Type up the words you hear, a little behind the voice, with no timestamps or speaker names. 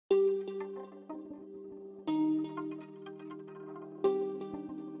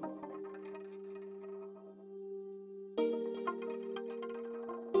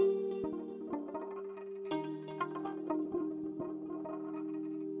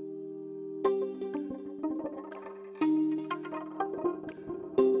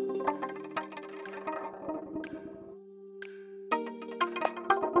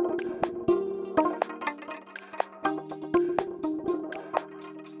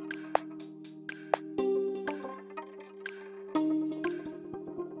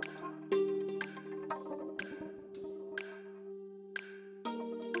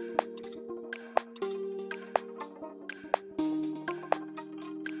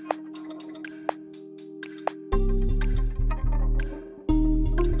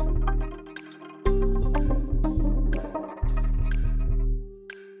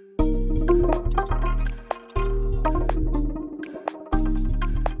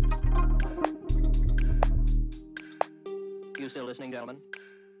still listening, gentlemen?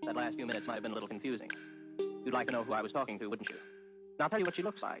 That last few minutes might have been a little confusing. You'd like to know who I was talking to, wouldn't you? Now, I'll tell you what she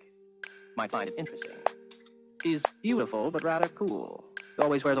looks like. Might find it interesting. She's beautiful, but rather cool. She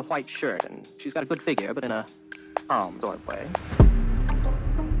always wears a white shirt, and she's got a good figure, but in a calm sort of way.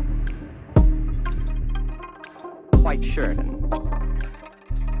 White shirt, and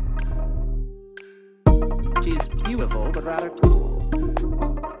she's beautiful, but rather cool.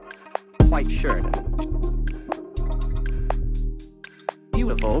 White shirt, and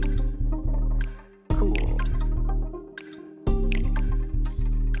beautiful, cool.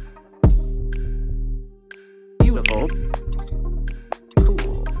 Beautiful,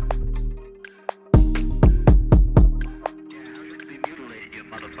 cool. Yeah, how you be mutilated, you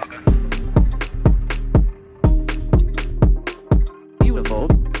motherfucker? Beautiful,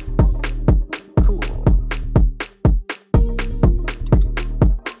 cool.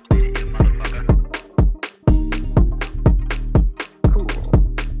 You motherfucker. Cool.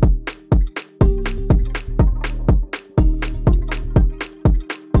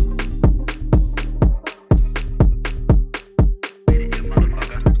 You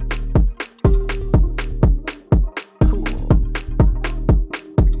motherfucker. Cool.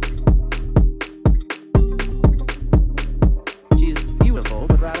 She's beautiful,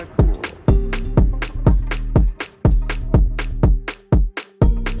 but rather cool.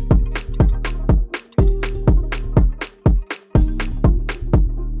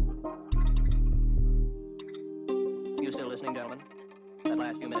 You still listening, gentlemen? That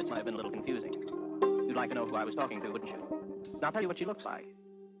last few minutes might have been a little confusing. You'd like to know who I was talking to, wouldn't you? Now, I'll tell you what she looks like.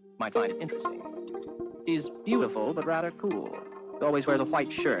 Might find it interesting. She's beautiful, but rather cool. She always wears a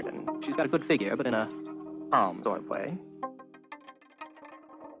white shirt, and she's got a good figure, but in a calm sort of way.